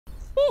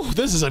Whew,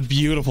 this is a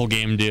beautiful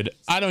game, dude.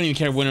 I don't even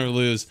care win or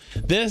lose.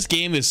 This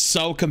game is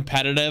so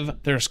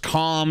competitive. There's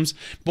comms.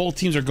 Both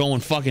teams are going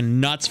fucking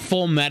nuts.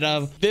 Full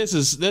meta. This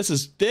is the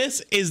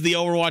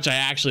Overwatch I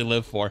actually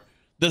live for.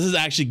 This is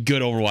actually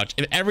good Overwatch.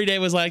 If every day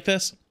was like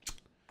this,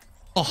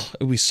 oh,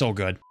 it would be so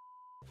good.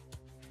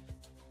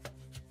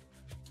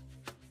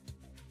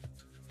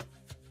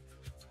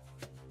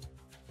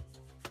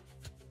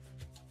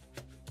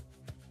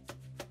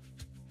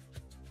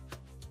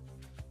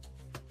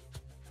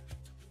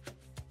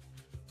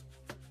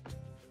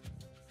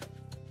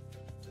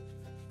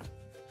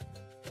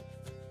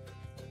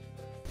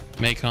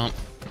 Make hump,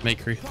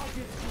 make creep. A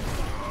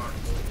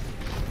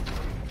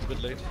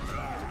bit late.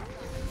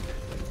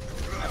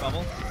 Hi,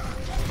 Bubble.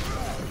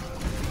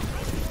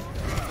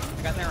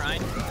 I got their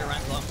Ryan. Their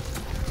Ryan's low.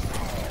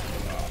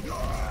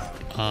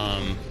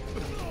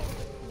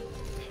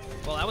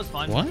 Well, that was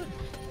fun. What?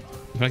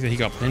 The fact that he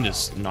got pinned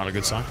is not a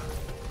good sign.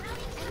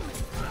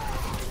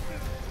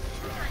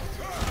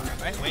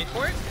 Alright, wait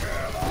for it.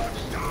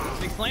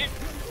 Big plant.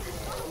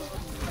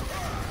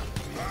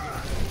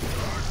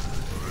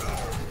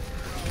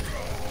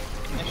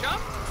 Nice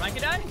shot. Mike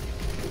can die.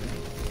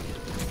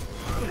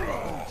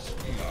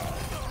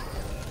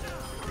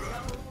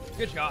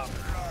 Good job.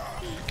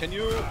 Can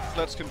you,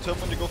 Flats, can you tell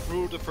when you go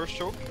through the first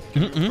choke?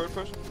 Can you third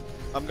person?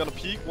 I'm gonna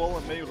peek wall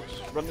and Mayo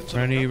run into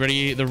Ready,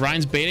 ready. The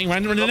Ryan's baiting.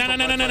 Ryan,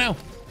 no.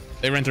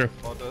 They ran through.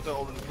 Oh, they're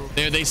already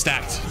through. They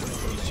stacked.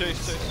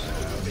 Chase.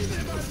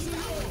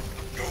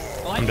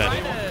 Well, I'm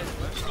trying to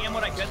scam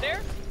what I could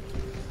there.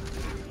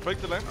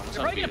 Break the lamp.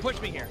 They're probably gonna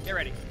push me here. Get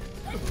ready.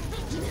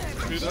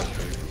 Do that.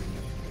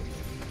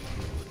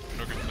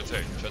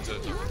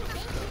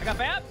 I got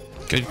Fab.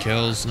 Good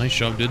kills. Nice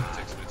job, dude.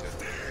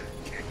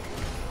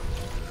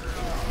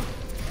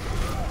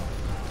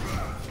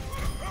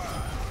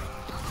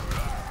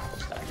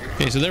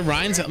 Okay, so their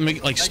Ryan's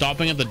like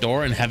stopping at the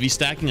door and heavy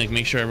stacking, like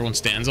make sure everyone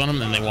stands on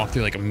them, and they walk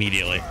through like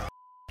immediately.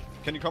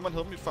 Can you come and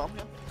help me farm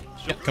here?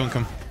 Sure. Yeah,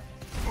 come.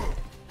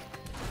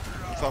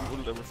 Farm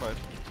ult every fight.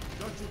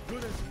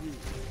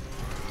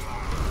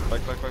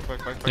 Back.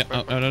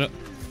 Yeah, no.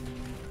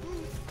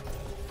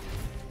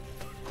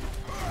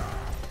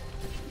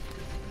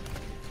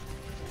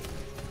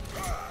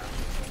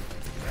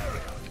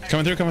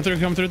 Coming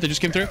through. They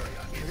just came through.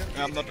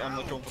 Yeah, I'm not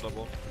going for that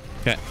wall.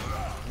 Okay.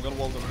 I'm gonna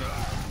wall them here.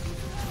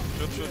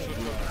 Shoot.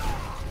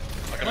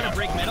 I'm gonna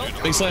break middle.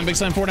 Big slam,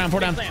 4 down.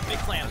 Big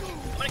slam.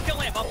 I'm gonna kill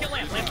Lamp. I'll kill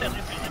Lamp. Lamp dead.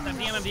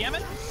 DM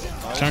it.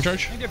 Counter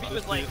charge. I think their beat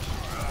was like.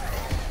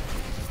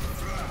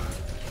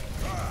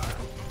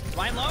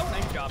 Ryan low.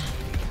 Nice job.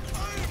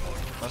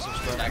 Massive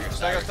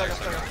stagger.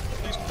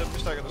 Please let me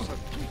stagger this time.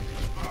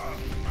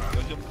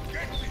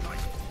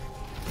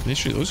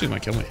 Those guys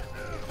might kill me.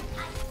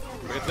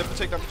 Okay, let me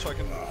take them so I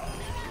can...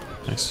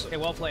 Nice. Okay,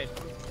 well played.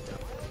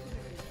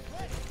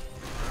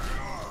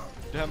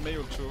 They have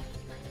Mayo too.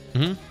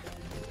 No.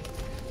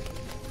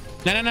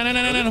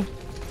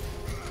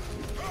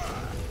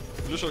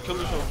 Lucio, kill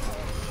Lucio.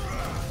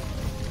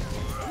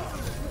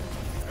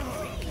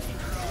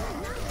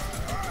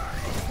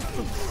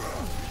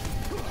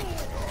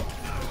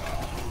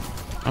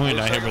 I'm gonna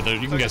die here, but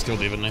you can guys kill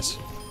David. Nice.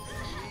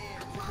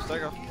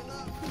 Stagger.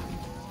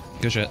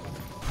 Good shit.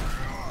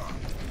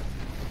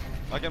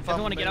 I can Doesn't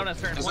farm. want to get out at a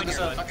certain point.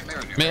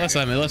 Mid left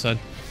side.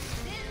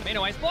 Made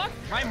a ice block.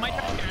 Ryan might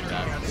try to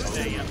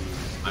get Yeah.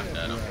 I'm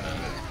dead.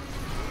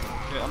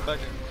 Okay, I'm back.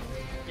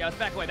 Yeah, let's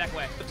back away.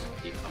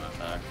 Keep coming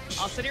back.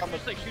 I'll sit here and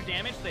just like shoot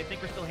damage so they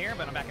think we're still here,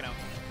 but I'm backing out.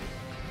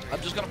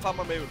 I'm just gonna farm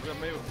my Mayo. We have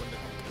Mayo when they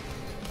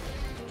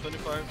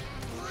come. 25.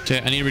 Okay,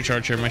 I need to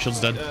recharge here. My shield's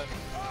dead. Yeah.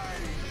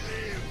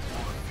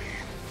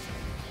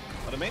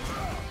 Are they main?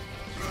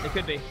 They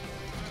could be.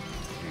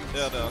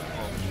 Yeah, they are.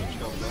 Oh, let's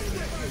go.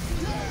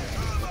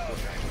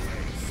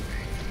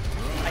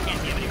 I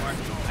can't give anymore.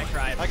 I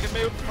tried. I can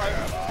Mayo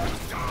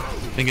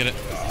 5. Didn't get it.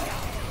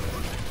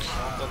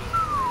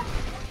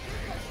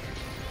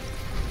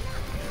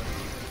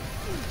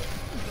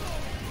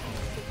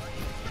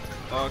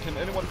 Can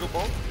anyone go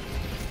ball?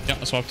 Yeah,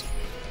 I swapped.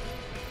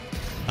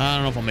 I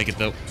don't know if I'll make it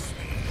though.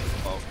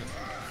 Oh, okay.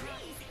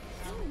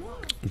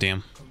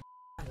 Damn.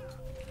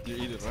 You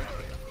eat it, right?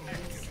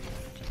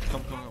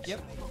 Come.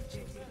 Yep.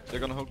 They're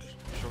gonna hold.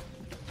 Sure.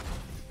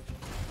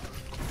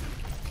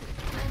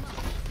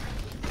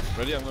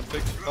 Ready? I'm gonna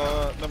fix.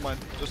 Never mind.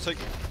 Just take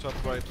top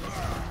right.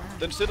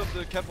 Then sit on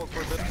the catwalk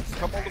for a bit.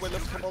 Come all the way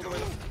left. All the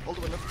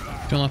way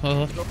left. Come left.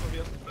 Drop from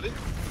here. Ready?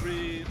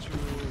 3, 2,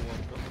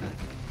 1, go.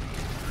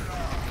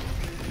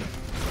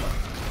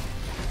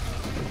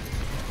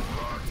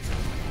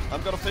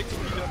 I'm gonna fake the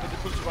meter, then you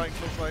pull to right,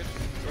 close right.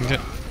 Okay.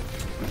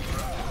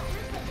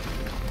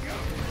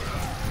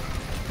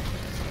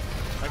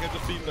 I can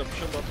just beam them,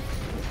 shield up.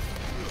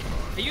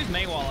 They use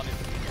Maywall on it.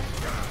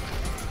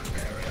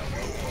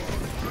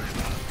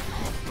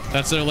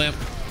 That's their lamp.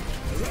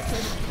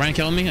 Ryan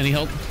killing me. Any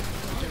help?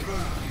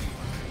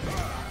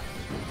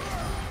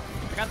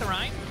 I got the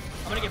Ryan.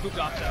 I'm gonna get booped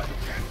off though.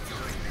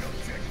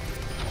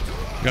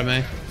 Got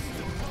me.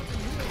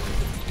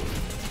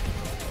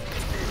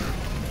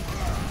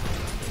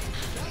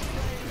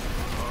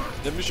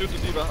 Let me shoot the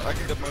D.Va. I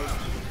can get my ult.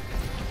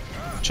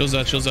 Chill's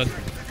dead, chill's dead.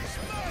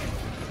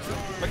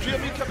 Like 3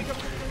 of me, coming.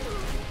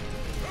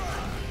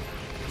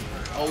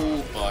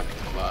 Oh fuck.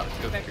 Come on.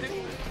 Go.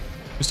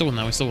 We still win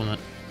that, we still win that.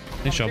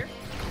 Nice job.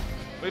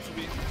 Wait for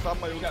me. Farm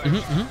my ult.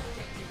 Mm-hmm.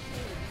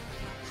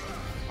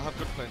 I have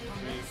good plan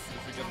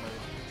if we get my ult.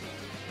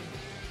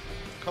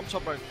 Come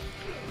top right.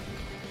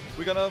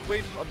 We're gonna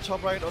wait on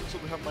top right until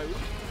we have my ult.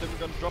 Then we're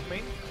gonna drop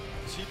main.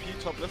 CP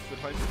top left with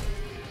high.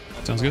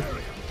 Sounds good.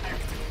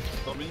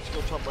 So we need to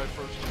go top right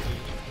first.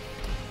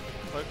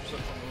 5%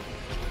 from the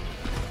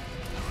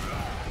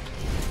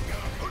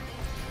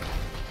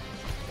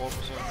ult. 4%.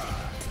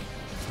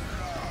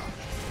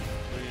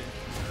 3.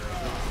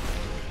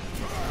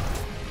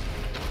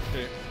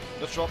 Okay,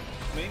 let's drop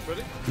main.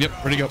 Ready? Yep,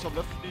 ready to go. Top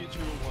left. 3, 2,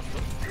 1. Go.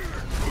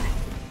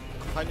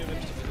 Behind you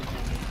next to me.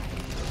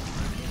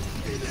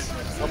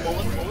 I'm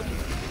over.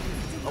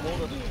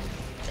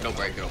 Go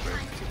break.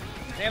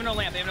 They have no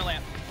lamp.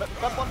 That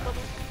one.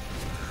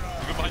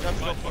 You go behind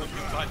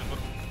him.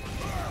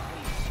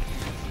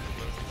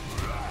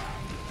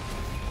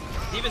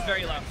 D.Va's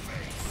very low.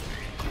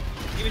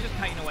 D.Va's just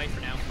kiting away for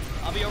now.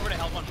 I'll be over to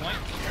help on point.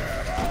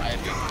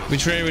 We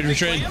trade.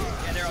 Yeah,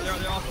 they're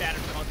all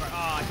scattered for the most part.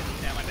 Oh, I couldn't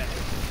stand my bed.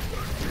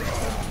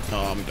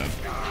 Oh, I'm done.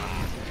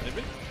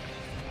 Maybe?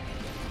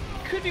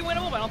 Could be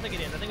winnable, but I don't think it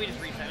is. I think we just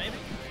reset, maybe.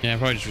 Yeah,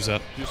 probably just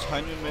reset. Use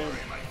Heinrich main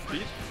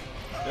beat.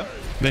 Yeah?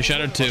 They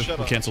shattered too.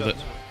 Shatter, We canceled it.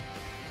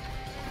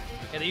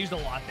 Yeah, they used a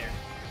lot there.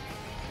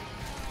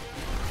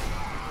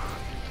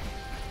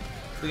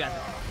 We got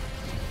this.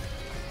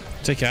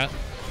 Take cat.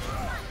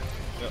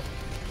 Yeah.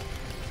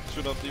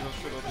 Shoot out D.Va.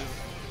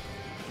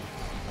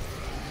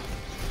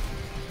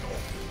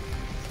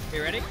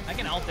 You ready? I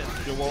can ult this.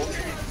 Your wall.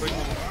 Break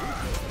one.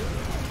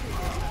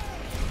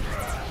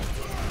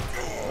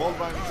 Wall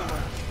Ryan,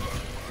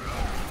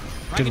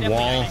 Good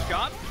wall. Nice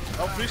job.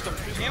 Oh, freeze them.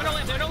 They have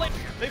no lamp.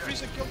 They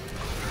freeze and kill.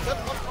 That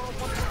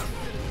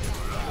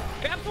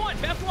one.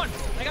 Best one.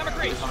 I got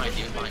McCree. Behind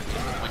you.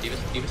 Diva's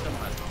still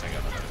behind. I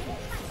got that.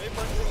 Hey,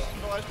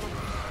 no ice one.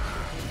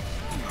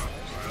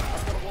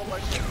 I've got a wall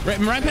right here.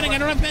 Right pinning, I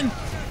don't have pin.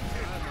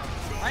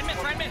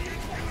 Ryan mid.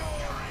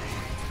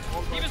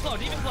 Diva's low.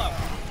 Diva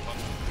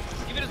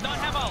does not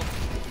have ult.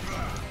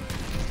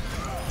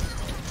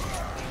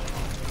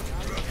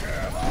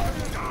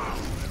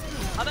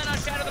 How that not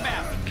shatter the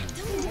map?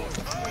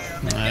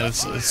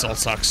 This all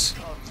sucks.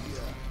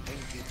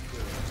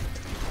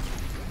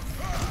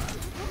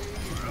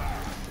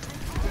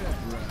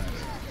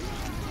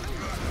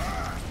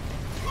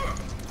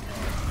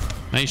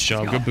 Nice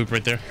job. Good boop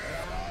right there.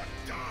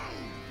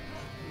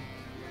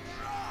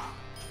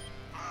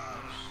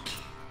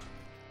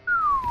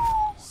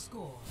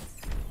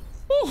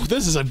 Whew,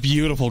 this is a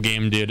beautiful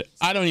game, dude.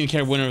 I don't even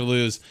care win or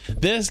lose.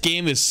 This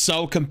game is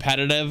so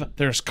competitive.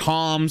 There's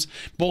comms.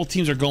 Both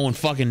teams are going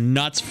fucking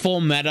nuts. Full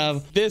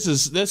meta. This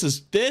is the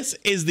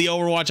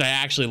Overwatch I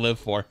actually live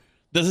for.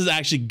 This is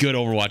actually good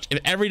Overwatch. If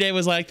every day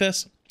was like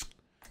this,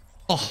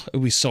 oh, it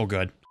would be so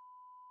good.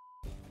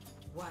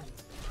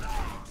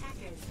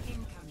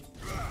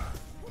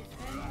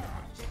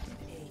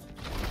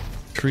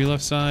 Kree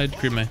left side.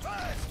 Kree May.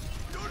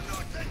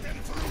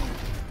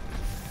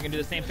 We're gonna do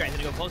the same strat. He's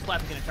gonna go close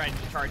left. He's gonna try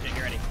to charge it.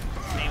 Get ready.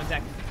 Same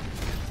exact.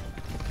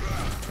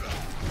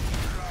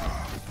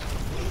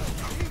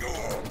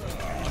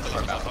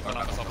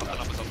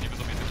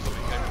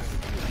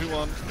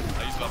 One.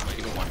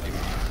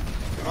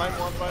 Right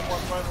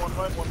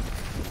one.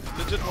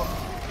 Legit one.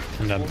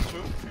 I'm done. Wall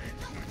two.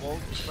 Wall,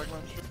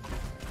 backline shoot.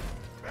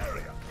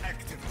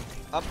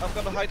 I'm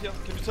gonna hide here.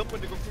 Can you tell me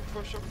when you go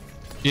first shot?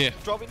 Yeah.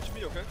 Drop into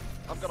me, okay?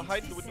 I'm gonna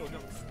hide in the window here.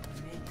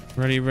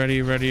 Ready. No.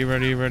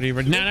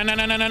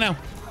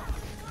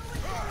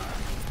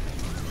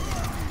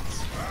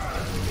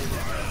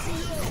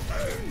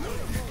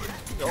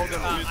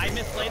 I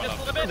misplayed this a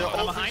little bit.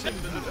 I'm behind him.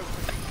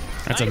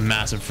 That's a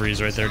massive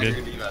freeze right there,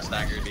 dude.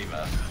 Stagger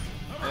D.Va.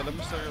 Yeah, let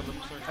me start.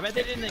 I bet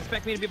they didn't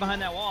expect me to be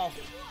behind that wall.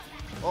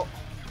 Oh.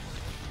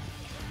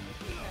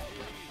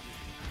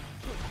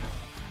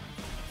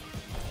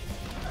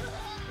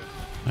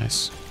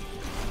 Nice.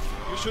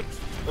 You should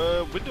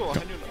window or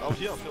hang out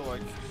here, I feel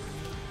like.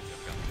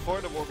 Before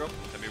the walk up.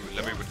 Let me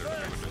with it.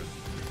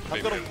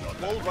 I've got a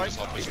wall right.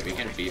 We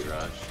can beat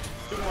Raj.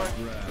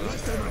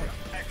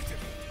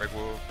 Break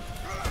wall.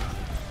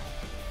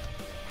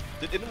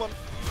 Did anyone?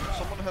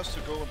 Someone has to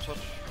go and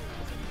touch.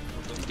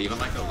 D.Va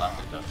might go left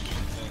and touch.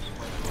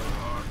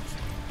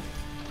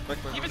 Back.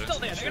 Even still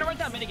there. They're gonna run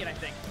down mid again, I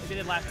think, like they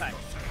did last time.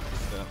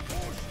 Yeah.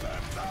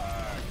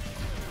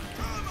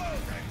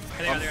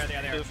 They are.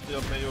 If they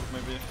are Mayo,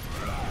 maybe.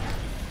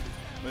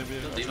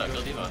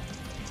 Kill D.Va.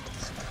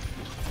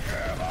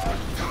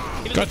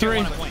 Got three.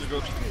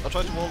 I'll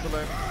try to wall the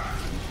lane.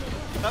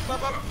 Up.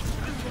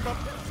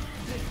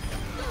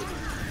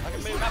 I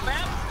can maybe. Got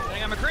Bam. I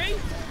got McCree.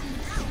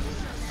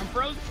 I'm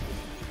frozen.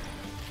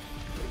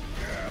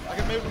 I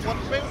can maybe one.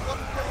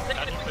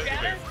 Taking a quick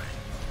scatter.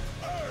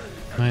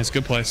 Nice,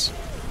 good place.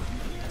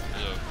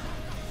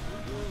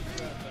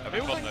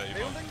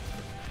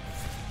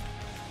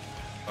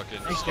 Okay.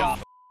 Nice job.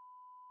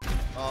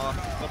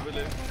 Not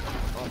really.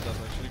 Oh, that's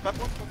actually bad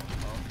one.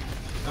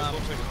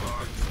 Don't take it. Don't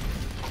take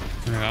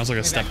it. Yeah, I was like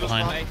a step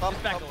behind.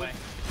 Just back away.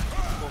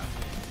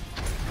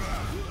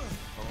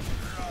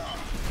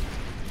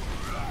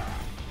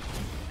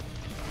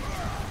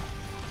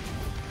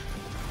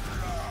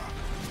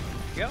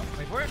 Go.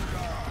 Wait for it.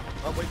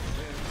 Oh, wait.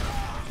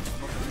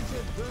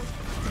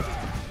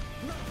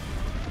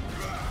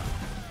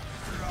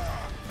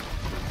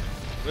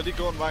 Ready,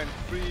 go on Ryan.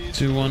 3,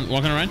 2, 1.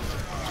 Walking around.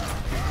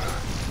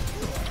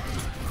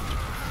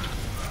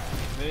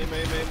 May.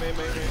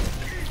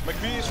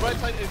 McCree is right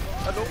side.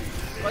 Hello.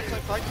 Right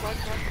side. Right.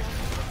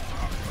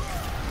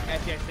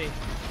 FTXC.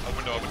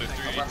 Open the 3,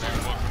 2, 1.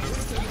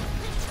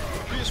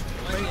 McCree is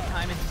Learning the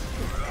timing.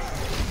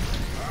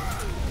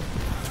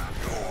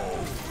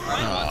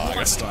 Oh, I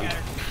got stunned.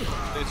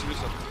 It's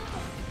reset.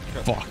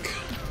 Fuck.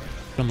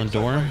 On the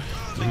door.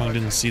 Someone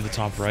didn't see the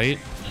top right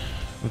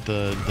with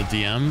the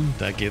DM.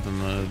 That gave them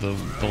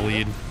the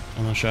lead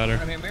on the shatter.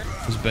 Come here, Mir.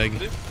 It was big.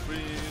 3, 2,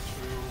 1,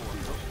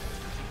 go.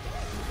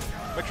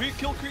 McCree,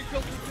 kill.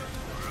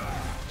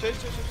 Chase.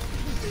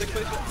 Take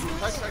place.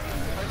 Tight.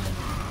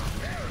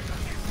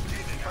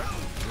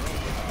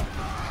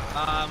 I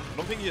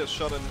don't think he has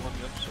shot anyone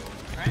yet, so.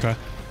 Okay.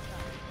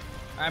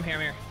 I'm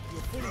here.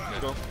 Let's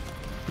go.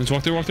 Let's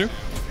walk through.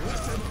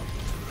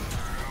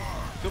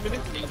 Kill me,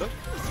 Hello.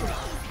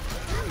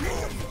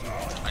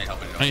 I need help.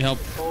 I need help.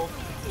 Oh.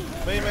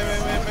 May.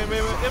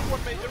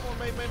 Everyone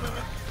may.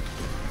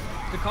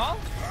 Good call.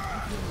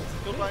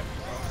 Kill Ryan.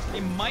 They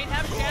might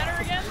have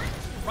shatter again.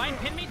 Ryan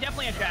pinned me.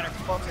 Definitely have shatter.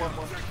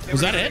 One.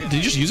 Was that it? Did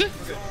you just use it?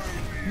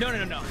 No.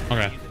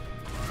 Okay.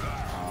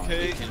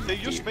 Okay, they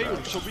use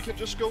Mail, so we can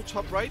just go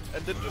top right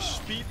and then just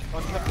speed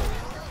on Kepler.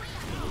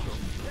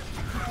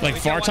 Like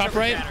far top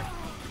right?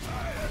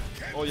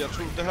 Oh yeah,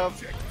 true. They have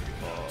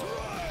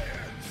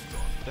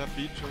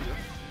beat too, yeah.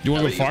 You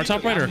want to go far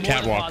top right or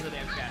catwalk?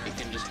 You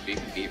can just beat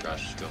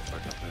rush. Just go for a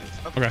couple minutes.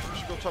 Okay.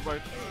 Just go top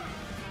right.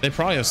 They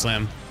probably have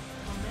slam.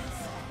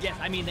 Yes,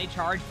 I mean they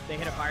charged. They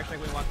hit a fire strike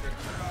when we walked through.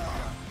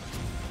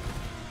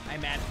 I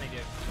imagine they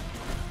do.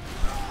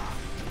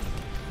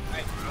 All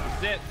right, this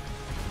is it.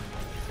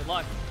 Good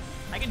luck.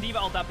 I can diva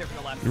ult up there from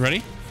the left. You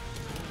ready?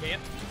 Okay, yep.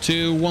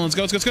 2, 1. Let's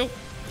go.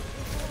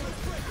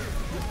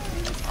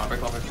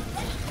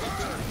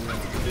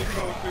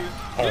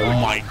 Oh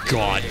my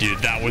god, dude,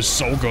 that was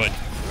so good.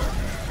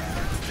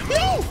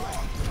 No!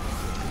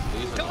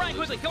 Kill Ryan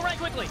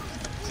quickly.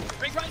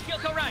 Break Ryan's kill,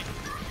 kill Ryan.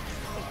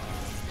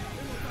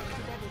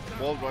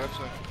 Wall right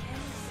side.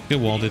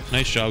 Good wall, dude.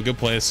 Nice job. Good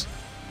plays.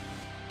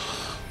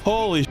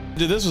 Holy shit,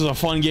 dude, this was a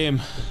fun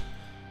game.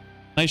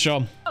 Nice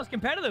job. That was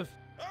competitive.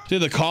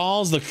 Dude, the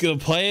calls, the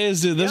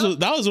plays, dude, that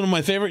was one of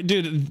my favorite.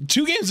 Dude,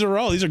 2 games in a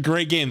row. These are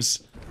great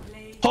games.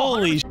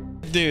 Holy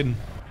shit, dude.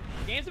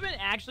 Games have been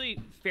actually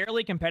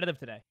fairly competitive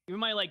today. Even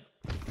my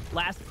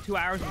last 2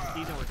 hours of the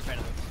season were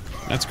competitive.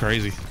 That's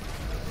crazy.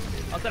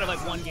 Outside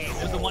of one game.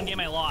 It was the one game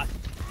I lost.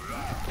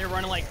 They were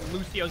running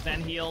Lucio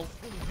Zen heals.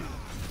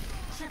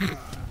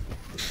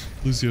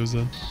 Lucio's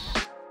then.